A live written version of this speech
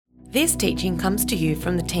This teaching comes to you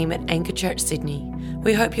from the team at Anchor Church Sydney.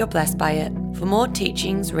 We hope you're blessed by it. For more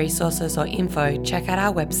teachings, resources or info, check out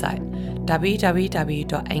our website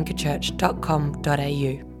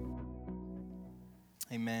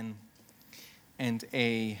www.anchorchurch.com.au. Amen and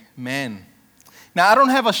amen. Now, I don't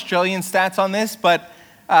have Australian stats on this, but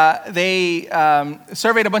they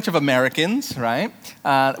surveyed a bunch of Americans, right?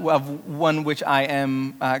 Of one which I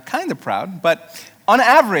am kind of proud. But on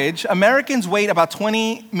average, Americans wait about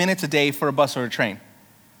 20 minutes a day for a bus or a train.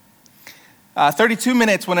 32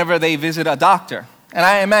 minutes whenever they visit a doctor. And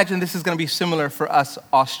I imagine this is going to be similar for us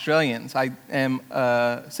Australians. I am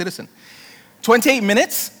a citizen. 28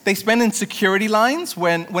 minutes they spend in security lines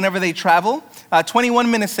whenever they travel. 21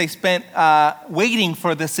 minutes they spent waiting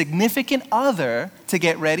for the significant other to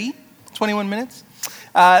get ready. 21 minutes.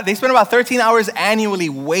 They spend about 13 hours annually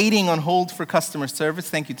waiting on hold for customer service.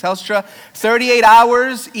 Thank you, Telstra. 38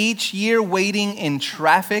 hours each year waiting in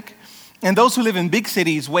traffic. And those who live in big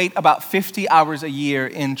cities wait about 50 hours a year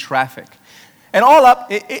in traffic. And all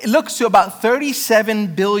up, it looks to about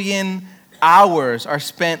 37 billion hours are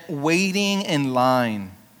spent waiting in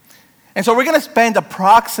line. And so we're going to spend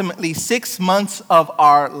approximately 6 months of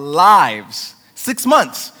our lives, 6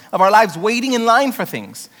 months of our lives waiting in line for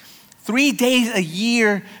things. 3 days a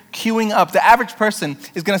year queuing up. The average person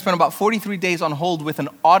is going to spend about 43 days on hold with an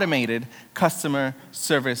automated customer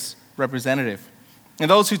service representative. And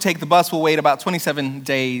those who take the bus will wait about 27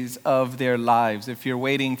 days of their lives. If you're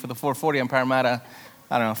waiting for the 440 on Parramatta,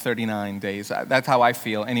 39 days. That's how I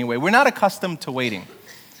feel anyway. We're not accustomed to waiting.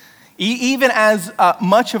 Even as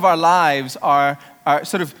much of our lives are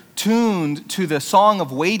sort of tuned to the song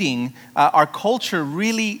of waiting, our culture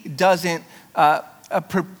really doesn't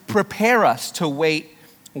prepare us to wait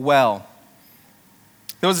well.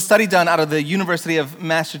 There was a study done out of the University of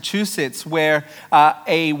Massachusetts where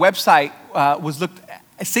a website was looked at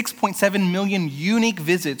 6.7 million unique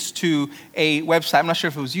visits to a website. I'm not sure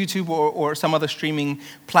if it was YouTube or some other streaming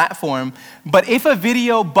platform. But if a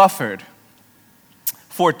video buffered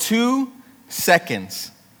for 2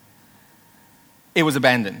 seconds, it was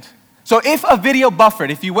abandoned. So if a video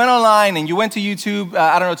buffered, if you went online and you went to YouTube,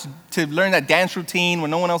 to learn that dance routine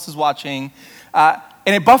when no one else is watching, and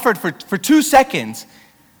it buffered for 2 seconds,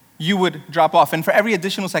 you would drop off. And for every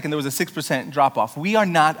additional second, there was a 6% drop off. We are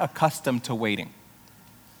not accustomed to waiting.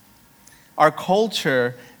 Our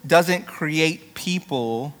culture doesn't create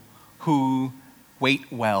people who wait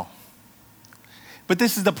well. But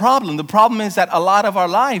this is the problem. The problem is that a lot of our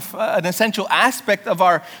life, an essential aspect of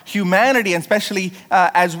our humanity, and especially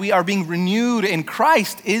as we are being renewed in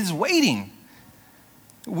Christ, is waiting.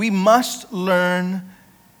 We must learn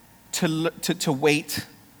to wait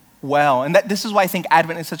well. And this is why I think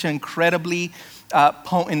Advent is such an incredibly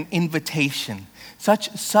potent invitation,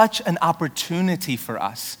 such an opportunity for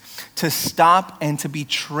us to stop and to be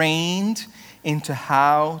trained into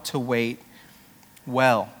how to wait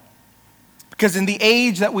well. Because in the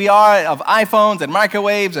age that we are of iPhones and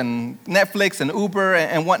microwaves and Netflix and Uber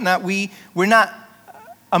and whatnot, we're not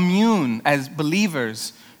immune as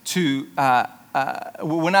believers to,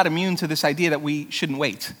 we're not immune to this idea that we shouldn't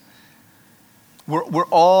wait. We're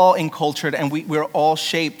all encultured and we're all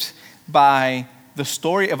shaped by the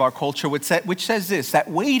story of our culture, which says this,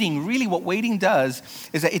 that waiting, really what waiting does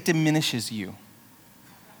is that it diminishes you.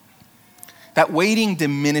 That waiting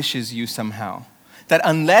diminishes you somehow. That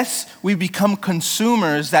unless we become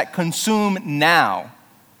consumers that consume now,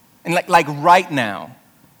 and like right now,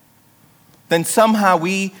 then somehow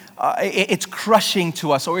it's crushing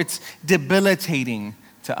to us or it's debilitating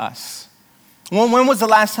to us. When was the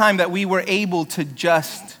last time that we were able to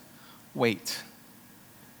just wait?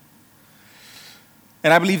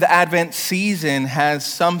 And I believe the Advent season has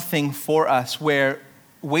something for us where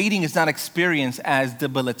waiting is not experienced as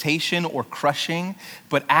debilitation or crushing,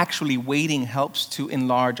 but actually waiting helps to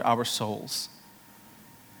enlarge our souls.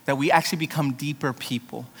 That we actually become deeper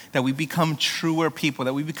people, that we become truer people,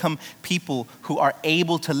 that we become people who are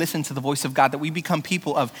able to listen to the voice of God, that we become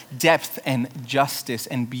people of depth and justice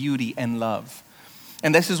and beauty and love.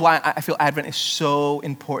 And this is why I feel Advent is so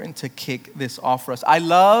important to kick this off for us. I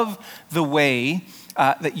love the way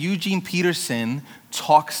that Eugene Peterson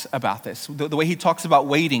talks about this, the way he talks about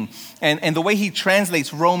waiting, and the way he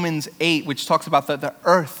translates Romans 8, which talks about the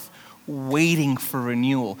earth waiting for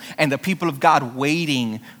renewal and the people of God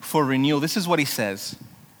waiting for renewal. This is what he says.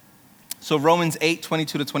 So Romans 8,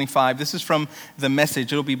 22 to 25, this is from the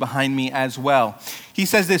Message. It'll be behind me as well. He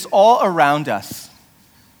says this, all around us,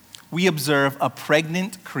 we observe a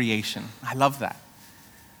pregnant creation. I love that.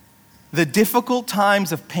 The difficult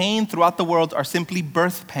times of pain throughout the world are simply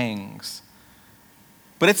birth pangs.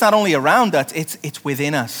 But it's not only around us, it's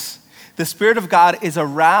within us. The Spirit of God is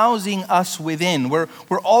arousing us within. We're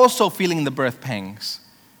also feeling the birth pangs.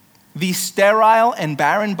 These sterile and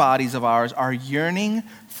barren bodies of ours are yearning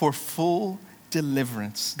for full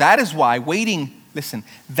deliverance. That is why waiting does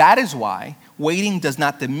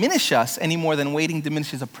not diminish us any more than waiting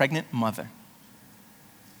diminishes a pregnant mother.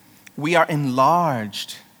 We are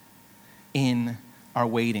enlarged in our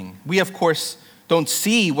waiting. We, of course, don't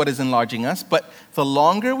see what is enlarging us, but the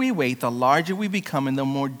longer we wait, the larger we become and the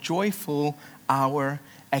more joyful our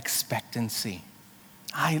expectancy.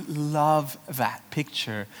 I love that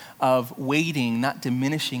picture of waiting, not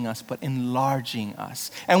diminishing us, but enlarging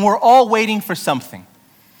us. And we're all waiting for something.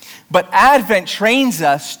 But Advent trains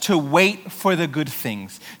us to wait for the good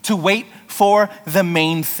things, to wait for the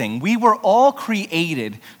main thing. We were all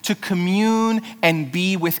created to commune and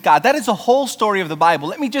be with God. That is the whole story of the Bible.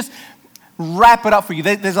 Let me just wrap it up for you.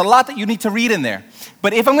 There's a lot that you need to read in there.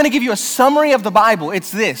 But if I'm going to give you a summary of the Bible,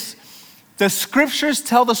 it's this. The scriptures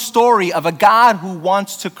tell the story of a God who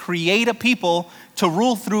wants to create a people to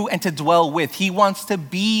rule through and to dwell with. He wants to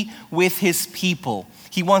be with his people.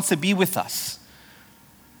 He wants to be with us.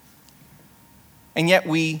 And yet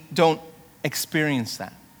we don't experience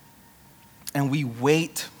that. And we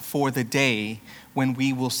wait for the day when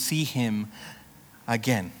we will see him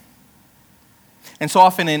again. And so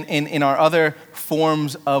often in our other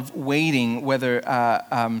forms of waiting, whether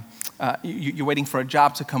you're waiting for a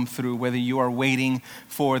job to come through, whether you are waiting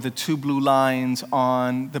for the 2 blue lines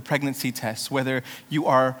on the pregnancy test, whether you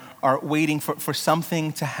are waiting for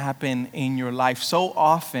something to happen in your life, so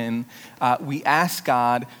often we ask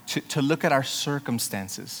God to look at our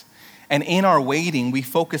circumstances. And in our waiting, we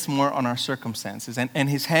focus more on our circumstances. And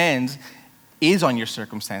his hand is on your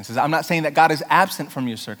circumstances. I'm not saying that God is absent from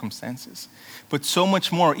your circumstances, but so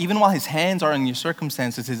much more. Even while his hands are on your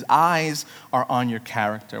circumstances, his eyes are on your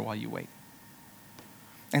character while you wait.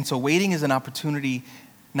 And so waiting is an opportunity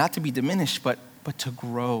not to be diminished, but to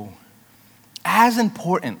grow. As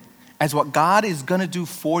important as what God is going to do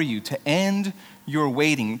for you to end your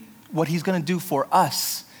waiting, what he's going to do for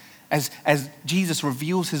us as Jesus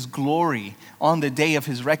reveals his glory on the day of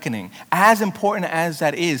his reckoning, as important as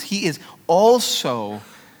that is, he is also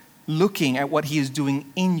looking at what he is doing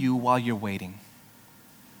in you while you're waiting.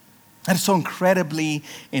 That is so incredibly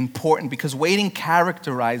important because waiting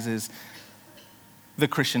characterizes the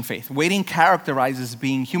Christian faith. Waiting characterizes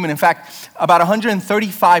being human. In fact, about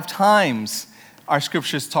 135 times our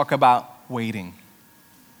scriptures talk about waiting.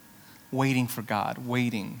 Waiting for God,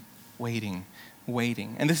 waiting.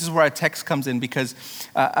 And this is where our text comes in because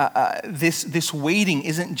this waiting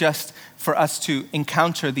isn't just for us to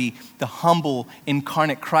encounter the humble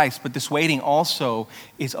incarnate Christ, but this waiting also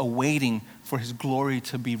is a waiting for his glory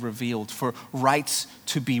to be revealed, for rights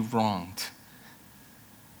to be wronged.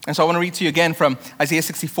 And so I want to read to you again from Isaiah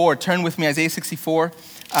 64. Turn with me, Isaiah 64,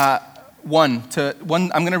 1. I'm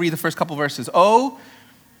going to read the first couple verses. Oh,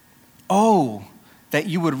 that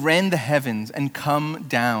you would rend the heavens and come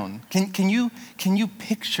down. Can you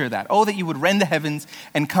picture that? Oh, that you would rend the heavens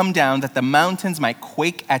and come down, that the mountains might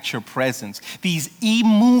quake at your presence. These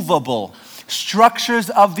immovable structures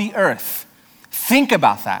of the earth. Think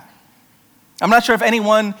about that. I'm not sure if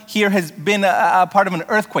anyone here has been a part of an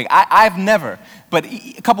earthquake. I've never. But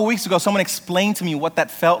a couple weeks ago, someone explained to me what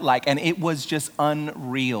that felt like, and it was just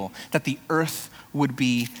unreal, that the earth would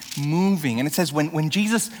be moving. And it says when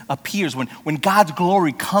Jesus appears, when God's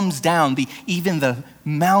glory comes down, even the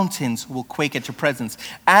mountains will quake at your presence.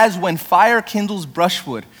 As when fire kindles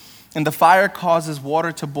brushwood, and the fire causes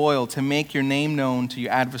water to boil to make your name known to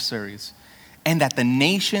your adversaries, and that the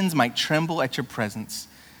nations might tremble at your presence.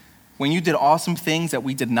 When you did awesome things that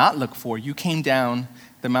we did not look for, you came down,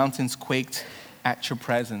 the mountains quaked at your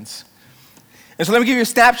presence. And so let me give you a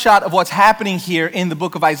snapshot of what's happening here in the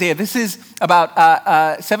book of Isaiah. This is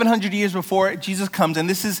about 700 years before Jesus comes, and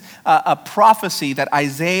this is a prophecy that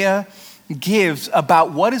Isaiah gives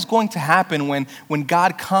about what is going to happen when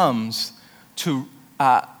God comes to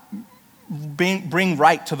bring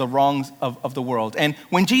right to the wrongs of the world. And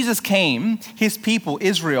when Jesus came, his people,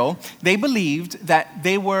 Israel, they believed that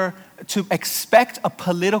they were to expect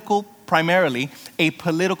primarily a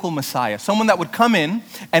political Messiah, someone that would come in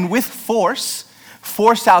and with force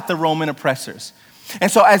out the Roman oppressors.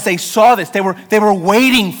 And so as they saw this, they were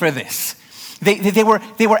waiting for this. They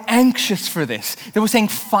were anxious for this. They were saying,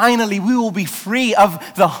 finally, we will be free of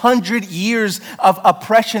the 100 years of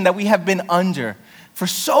oppression that we have been under. For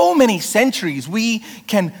so many centuries, we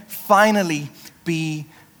can finally be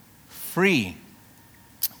free.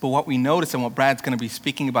 But what we notice and what Brad's going to be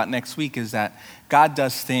speaking about next week is that God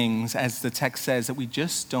does things, as the text says, that we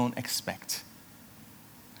just don't expect.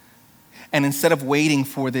 And instead of waiting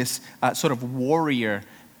for this sort of warrior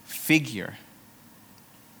figure,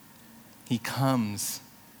 he comes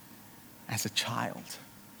as a child.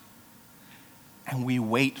 And we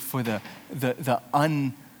wait for the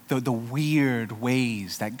weird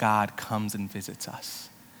ways that God comes and visits us.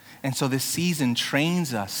 And so this season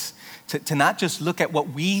trains us to not just look at what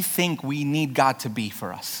we think we need God to be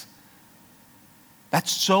for us.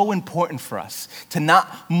 That's so important for us, to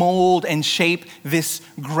not mold and shape this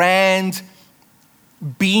grand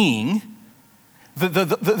being,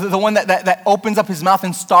 the one that opens up his mouth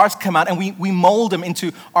and stars come out, and we mold him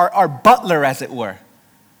into our butler, as it were.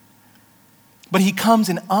 But he comes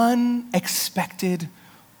in unexpected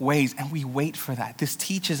ways, and we wait for that. This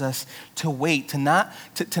teaches us to wait, to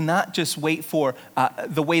not just wait for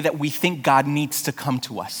the way that we think God needs to come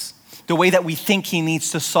to us, the way that we think he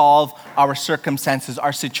needs to solve our circumstances,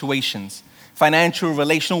 our situations, financial,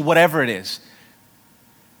 relational, whatever it is.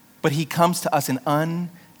 But he comes to us in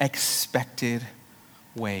unexpected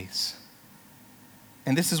ways.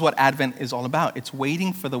 And this is what Advent is all about. It's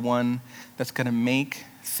waiting for the one that's going to make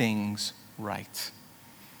things right.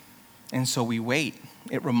 And so we wait.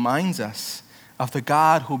 It reminds us of the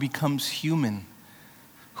God who becomes human,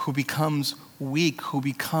 who becomes weak, who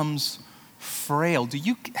becomes frail. Do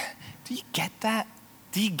you get that?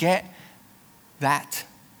 Do you get that?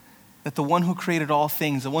 That the one who created all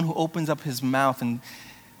things, the one who opens up his mouth and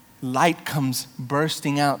light comes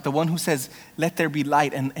bursting out, the one who says, let there be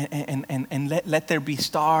light and let there be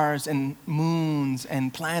stars and moons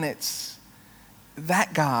and planets,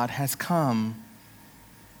 that God has come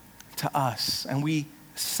to us, and we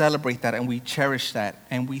celebrate that and we cherish that,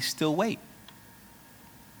 and we still wait.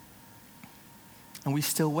 And we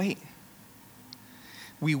still wait.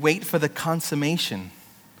 We wait for the consummation.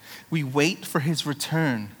 We wait for his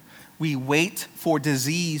return. We wait for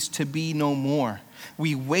disease to be no more.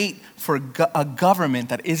 We wait for a government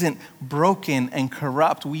that isn't broken and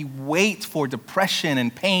corrupt. We wait for depression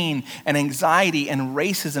and pain and anxiety and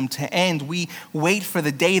racism to end. We wait for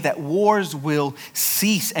the day that wars will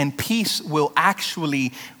cease and peace will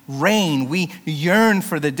actually reign. We yearn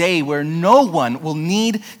for the day where no one will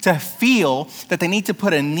need to feel that they need to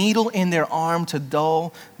put a needle in their arm to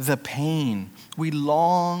dull the pain. We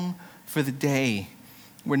long for the day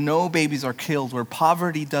where no babies are killed, where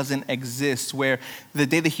poverty doesn't exist, where the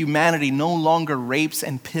day that humanity no longer rapes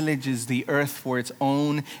and pillages the earth for its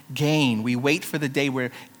own gain. We wait for the day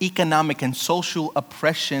where economic and social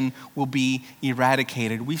oppression will be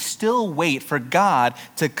eradicated. We still wait for God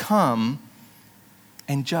to come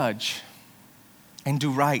and judge and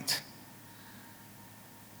do right.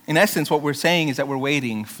 In essence, what we're saying is that we're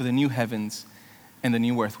waiting for the new heavens and the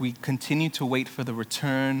new earth. We continue to wait for the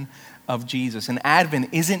return of Jesus. And Advent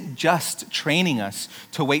isn't just training us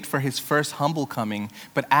to wait for his first humble coming,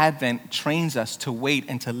 but Advent trains us to wait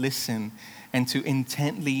and to listen and to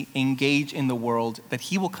intently engage in the world that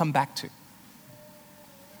he will come back to.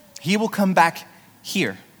 He will come back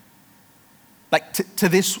here, like to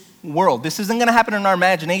this world. This isn't going to happen in our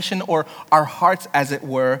imagination or our hearts, as it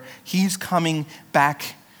were. He's coming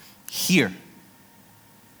back here.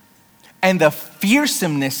 And the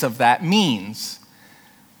fearsomeness of that means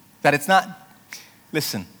that it's not,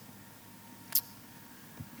 listen,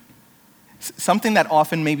 something that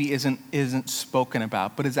often maybe isn't spoken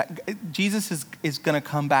about, but is that Jesus is going to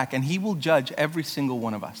come back and he will judge every single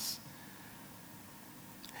one of us.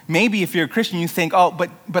 Maybe if you're a Christian, you think, oh,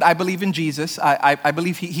 but I believe in Jesus. I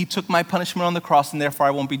believe he took my punishment on the cross and therefore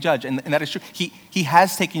I won't be judged. And that is true. He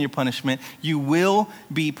has taken your punishment. You will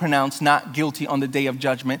be pronounced not guilty on the day of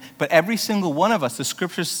judgment. But every single one of us, the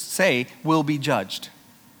scriptures say, will be judged.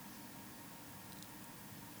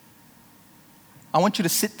 I want you to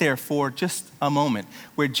sit there for just a moment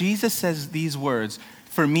where Jesus says these words,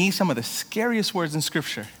 for me, some of the scariest words in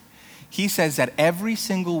Scripture. He says that every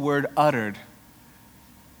single word uttered,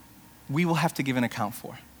 we will have to give an account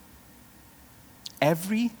for.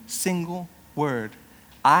 Every single word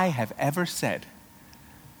I have ever said,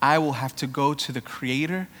 I will have to go to the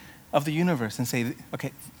creator of the universe and say,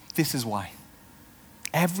 okay, this is why.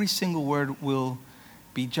 Every single word will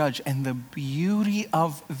be judged. And the beauty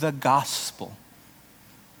of the gospel,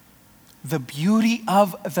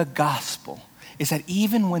 is that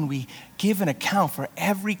even when we give an account for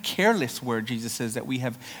every careless word, Jesus says, that we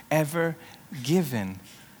have ever given,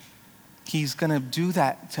 he's going to do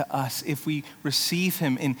that to us if we receive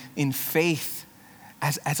him in faith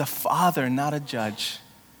as a father, not a judge.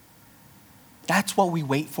 That's what we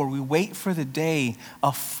wait for. We wait for the day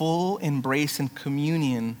of full embrace and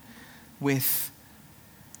communion with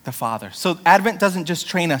the Father. So Advent doesn't just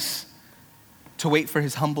train us to wait for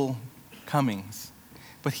his humble comings,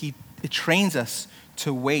 but he It trains us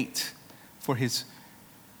to wait for his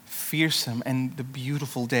fearsome and the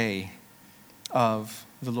beautiful day of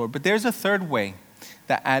the Lord. But there's a third way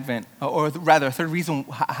that Advent, or rather a third reason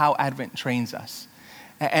how Advent trains us.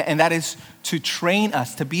 And that is to train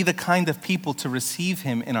us to be the kind of people to receive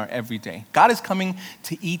him in our everyday. God is coming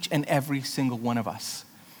to each and every single one of us.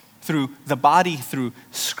 Through the body, through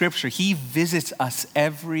scripture, he visits us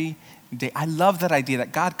every day. I love that idea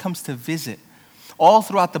that God comes to visit. All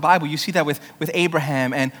throughout the Bible, you see that with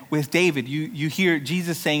Abraham and with David. You hear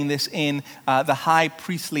Jesus saying this in the high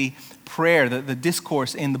priestly prayer, the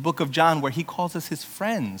discourse in the book of John, where he calls us his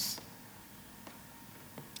friends.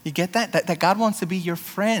 You get that? That God wants to be your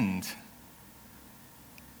friend.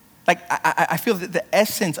 Like, I feel that the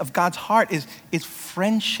essence of God's heart is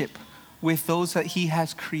friendship with those that he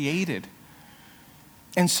has created.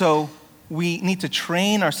 And so we need to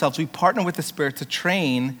train ourselves. We partner with the Spirit to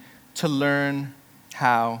train, to learn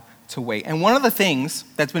how to wait. And one of the things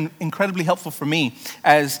that's been incredibly helpful for me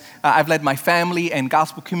as I've led my family and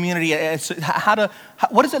gospel community is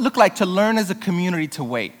what does it look like to learn as a community to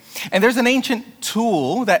wait? And there's an ancient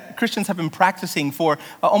tool that Christians have been practicing for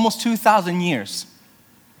almost 2,000 years.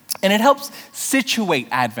 And it helps situate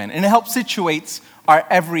Advent, and it helps situate our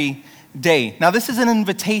every day. Now, this is an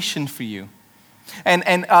invitation for you.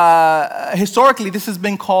 And historically, this has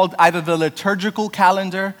been called either the liturgical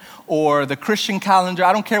calendar or the Christian calendar.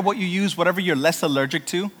 I don't care what you use, whatever you're less allergic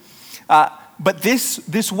to. But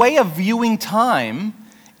this way of viewing time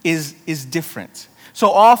is different.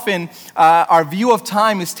 So often, our view of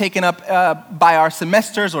time is taken up by our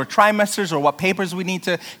semesters or trimesters or what papers we need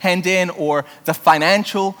to hand in or the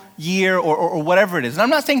financial year or whatever it is. And I'm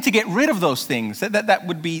not saying to get rid of those things. That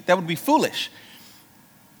would be foolish.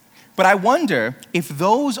 But I wonder if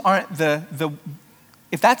those aren't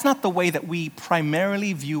if that's not the way that we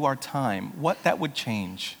primarily view our time, what that would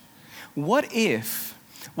change. What if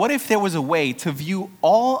there was a way to view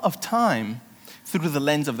all of time through the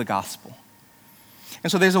lens of the gospel?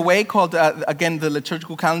 And so there's a way called, again, the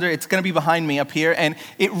liturgical calendar. It's going to be behind me up here. And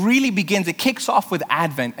it really it kicks off with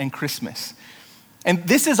Advent and Christmas. And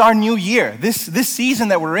this is our new year. This season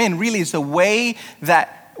that we're in really is the way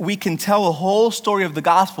that we can tell a whole story of the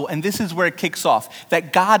gospel. And this is where it kicks off,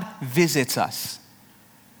 that God visits us.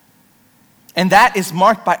 And that is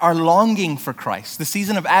marked by our longing for Christ. The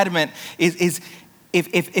season of Advent is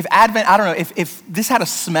if Advent, I don't know, if this had a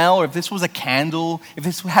smell or if this was a candle, if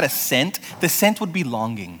this had a scent, the scent would be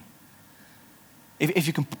longing. If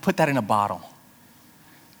you can put that in a bottle.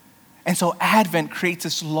 And so Advent creates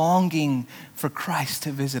this longing for Christ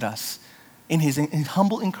to visit us in his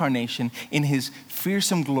humble incarnation, in his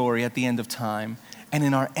fearsome glory at the end of time, and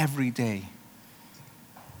in our everyday.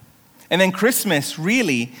 And then Christmas,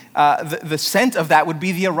 really, the scent of that would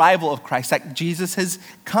be the arrival of Christ, that Jesus has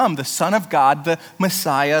come, the Son of God, the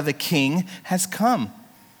Messiah, the King has come.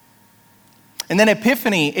 And then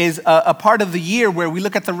Epiphany is a part of the year where we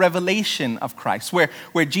look at the revelation of Christ,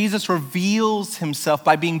 where Jesus reveals himself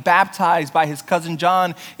by being baptized by his cousin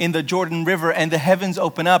John in the Jordan River, and the heavens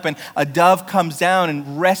open up, and a dove comes down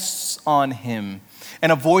and rests on him.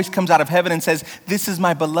 And a voice comes out of heaven and says, "This is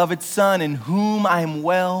my beloved Son, in whom I am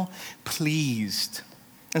well pleased."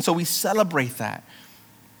 And so we celebrate that.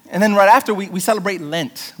 And then right after, we celebrate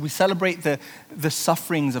Lent. We celebrate the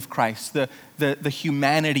sufferings of Christ, the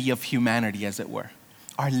humanity of humanity, as it were.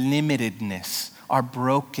 Our limitedness, our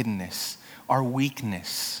brokenness, our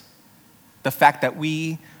weakness. The fact that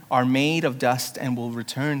we are made of dust and will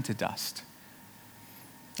return to dust.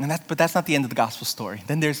 But that's not the end of the gospel story.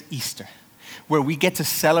 Then there's Easter, where we get to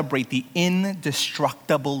celebrate the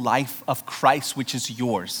indestructible life of Christ, which is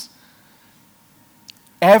yours.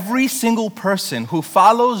 Every single person who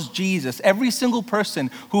follows Jesus, every single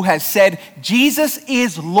person who has said, Jesus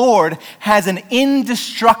is Lord, has an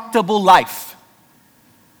indestructible life.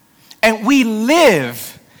 And we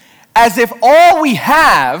live as if all we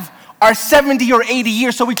have are 70 or 80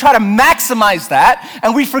 years, so we try to maximize that,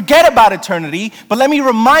 and we forget about eternity. But let me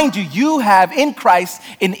remind you, you have in Christ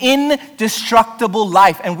an indestructible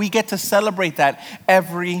life, and we get to celebrate that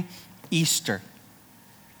every Easter.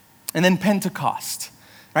 And then Pentecost.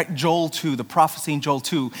 Right, Joel 2, the prophecy in Joel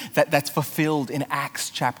 2 that's fulfilled in Acts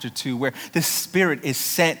chapter 2, where the Spirit is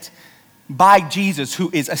sent by Jesus, who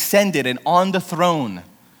is ascended and on the throne.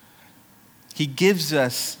 He gives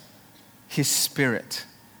us his Spirit.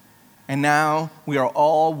 And now we are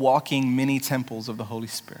all walking mini temples of the Holy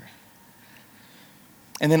Spirit.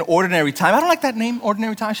 And then ordinary time. I don't like that name,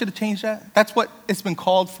 ordinary time. I should have changed that. That's what it's been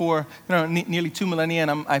called for nearly 2 millennia,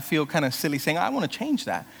 and I feel kind of silly saying, I want to change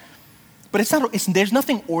that. But there's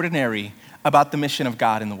nothing ordinary about the mission of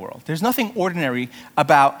God in the world. There's nothing ordinary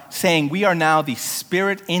about saying we are now the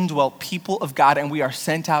Spirit-indwelt people of God and we are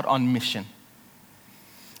sent out on mission.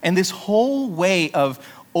 And this whole way of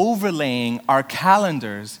overlaying our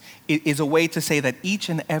calendars is a way to say that each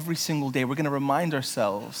and every single day we're going to remind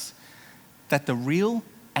ourselves that the real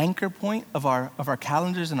anchor point of our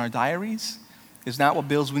calendars and our diaries is not what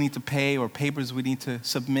bills we need to pay or papers we need to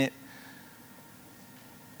submit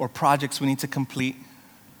or projects we need to complete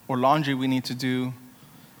or laundry we need to do,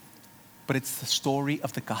 but it's the story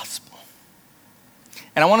of the gospel.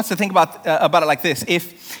 And I want us to think about it like this.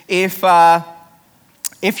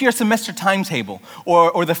 If your semester timetable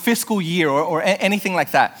or the fiscal year or anything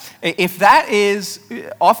like that, if that is,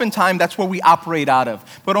 oftentimes that's where we operate out of.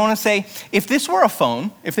 But I want to say, if this were a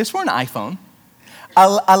phone, if this were an iPhone,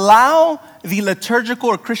 allow the liturgical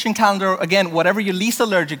or Christian calendar, again, whatever you're least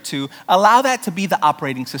allergic to, allow that to be the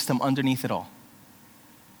operating system underneath it all.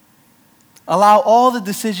 Allow all the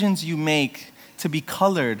decisions you make to be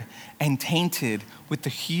colored and tainted with the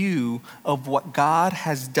hue of what God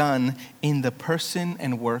has done in the person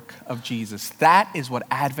and work of Jesus. That is what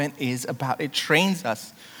Advent is about. It trains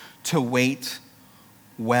us to wait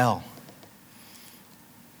well.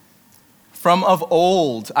 From of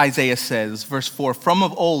old, Isaiah says, verse 4, from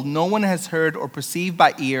of old, no one has heard or perceived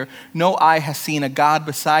by ear, no eye has seen a God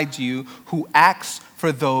besides you who acts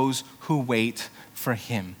for those who wait for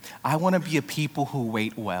him. I want to be a people who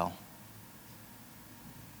wait well.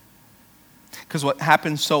 Because what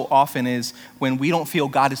happens so often is when we don't feel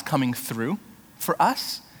God is coming through for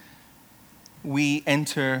us, we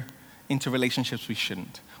enter into relationships we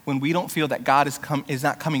shouldn't. When we don't feel that God is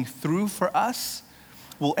not coming through for us,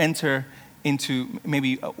 we'll enter into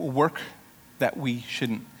maybe work that we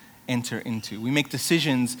shouldn't enter into. We make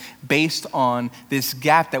decisions based on this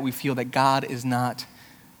gap that we feel that God is not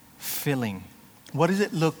filling. What does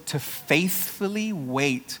it look to faithfully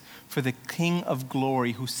wait for the King of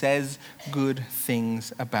glory who says good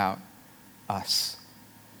things about us?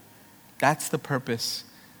 That's the purpose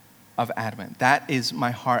of Advent. That is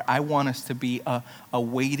my heart. I want us to be a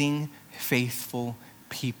waiting, faithful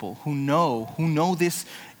people who know this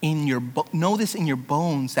in your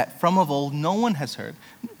bones, that from of old no one has heard.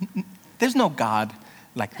 There's no God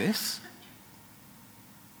like this.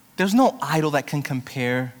 There's no idol that can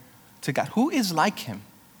compare to God. Who is like him?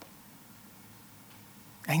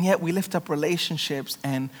 And yet we lift up relationships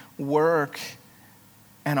and work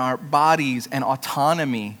and our bodies and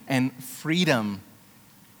autonomy and freedom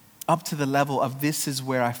up to the level of this is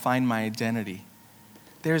where I find my identity.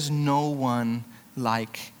 There's no one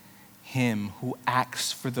like him who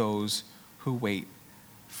acts for those who wait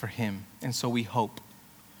for him. And so we hope.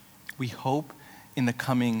 We hope in the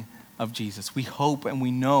coming of Jesus. We hope and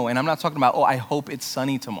we know, and I'm not talking about, I hope it's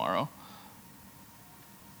sunny tomorrow.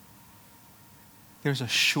 There's a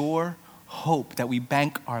sure hope that we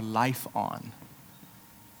bank our life on.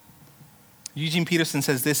 Eugene Peterson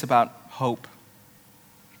says this about hope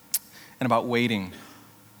and about waiting.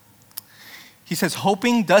 He says,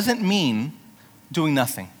 hoping doesn't mean doing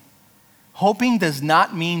nothing. Hoping does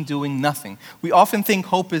not mean doing nothing. We often think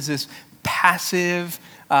hope is this passive,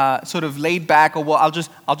 sort of laid back, or I'll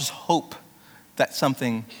just hope that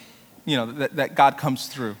something, that God comes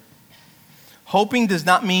through. Hoping does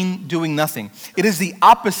not mean doing nothing. It is the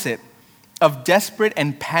opposite of desperate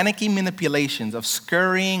and panicky manipulations, of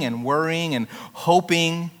scurrying and worrying, and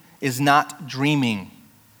hoping is not dreaming.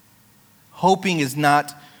 Hoping is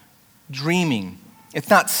not dreaming. It's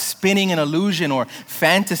not spinning an illusion or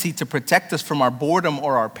fantasy to protect us from our boredom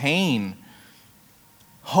or our pain.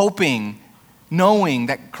 Hoping, knowing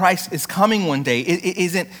that Christ is coming one day, it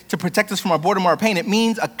isn't to protect us from our boredom or our pain. It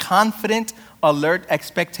means a confident, alert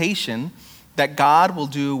expectation that God will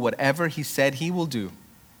do whatever he said he will do.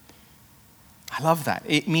 I love that.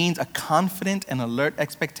 It means a confident and alert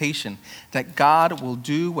expectation that God will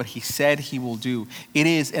do what he said he will do. It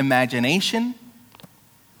is imagination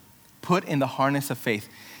put in the harness of faith.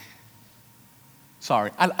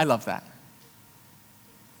 Sorry, I love that.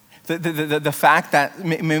 The fact that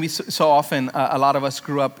maybe so often a lot of us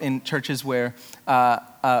grew up in churches where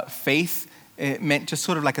faith meant just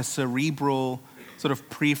sort of like a cerebral, sort of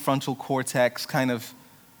prefrontal cortex kind of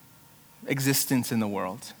existence in the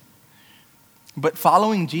world. But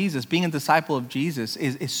following Jesus, being a disciple of Jesus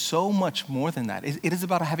is so much more than that. It is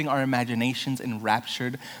about having our imaginations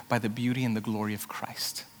enraptured by the beauty and the glory of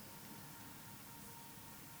Christ.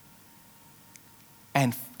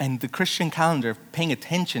 And the Christian calendar, paying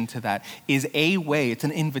attention to that, is a way, it's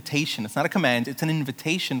an invitation. It's not a command, it's an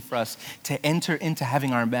invitation for us to enter into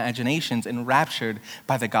having our imaginations enraptured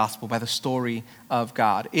by the gospel, by the story of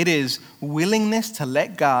God. It is willingness to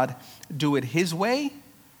let God do it his way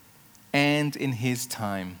and in his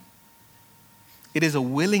time. It is a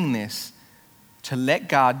willingness to let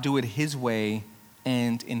God do it his way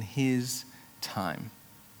and in his time.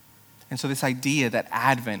 And so this idea that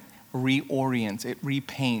Advent reorients, it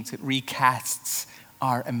repaints, it recasts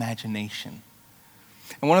our imagination.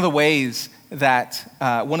 And one of the ways that,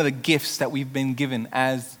 one of the gifts that we've been given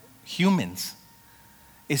as humans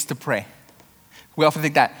is to pray. We often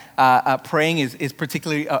think that praying is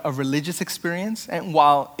particularly a religious experience, and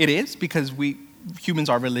while it is, because we humans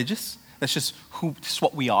are religious, that's just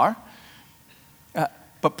what we are,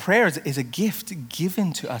 but prayer is a gift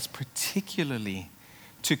given to us particularly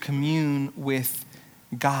to commune with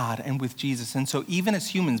God and with Jesus. And so even as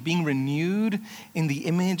humans, being renewed in the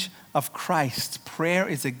image of Christ, prayer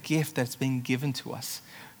is a gift that's been given to us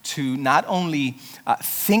to not only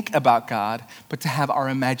think about God, but to have our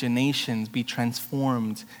imaginations be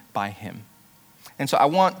transformed by him. And so I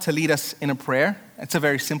want to lead us in a prayer. It's a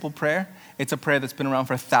very simple prayer. It's a prayer that's been around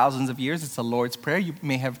for thousands of years. It's the Lord's Prayer. You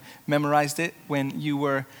may have memorized it when you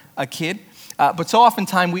were a kid. But so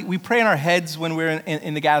oftentimes we pray in our heads when we're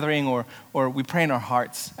in the gathering, or we pray in our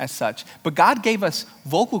hearts as such. But God gave us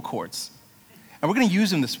vocal cords, and we're going to use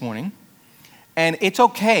them this morning. And it's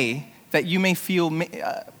okay that you may feel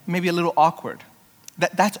maybe a little awkward.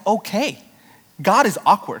 That's okay. God is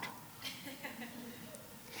awkward.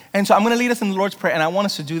 And so I'm going to lead us in the Lord's Prayer, and I want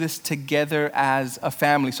us to do this together as a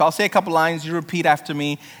family. So I'll say a couple lines, you repeat after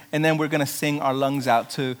me, and then we're going to sing our lungs out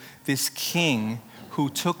to this King who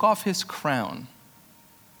took off his crown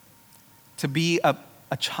to be a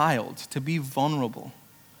child, to be vulnerable,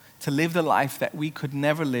 to live the life that we could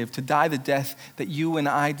never live, to die the death that you and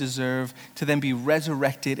I deserve, to then be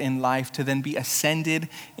resurrected in life, to then be ascended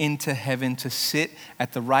into heaven, to sit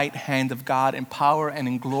at the right hand of God in power and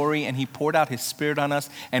in glory, and he poured out his Spirit on us,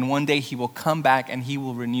 and one day he will come back and he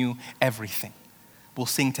will renew everything. We'll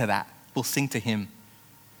sing to that. We'll sing to him.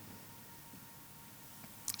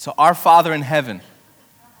 So, our Father in heaven,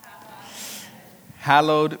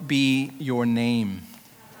 hallowed be your name.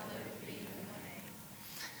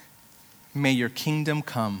 May your kingdom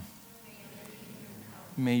come.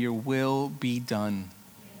 May your will be done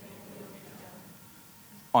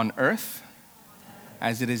on earth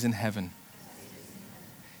as it is in heaven.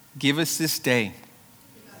 Give us this day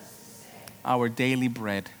our daily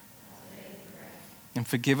bread, and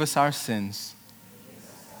forgive us our sins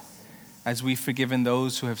as we've forgiven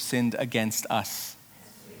those who have sinned against us.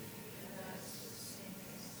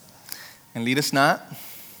 And lead us not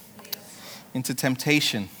into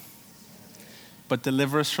temptation, but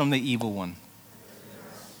deliver us from the evil one.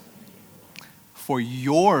 For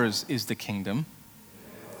yours is the kingdom,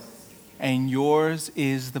 and yours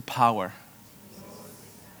is the power,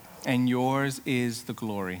 and yours is the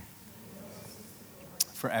glory,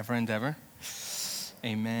 forever and ever.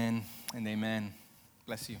 Amen and amen.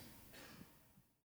 Bless you.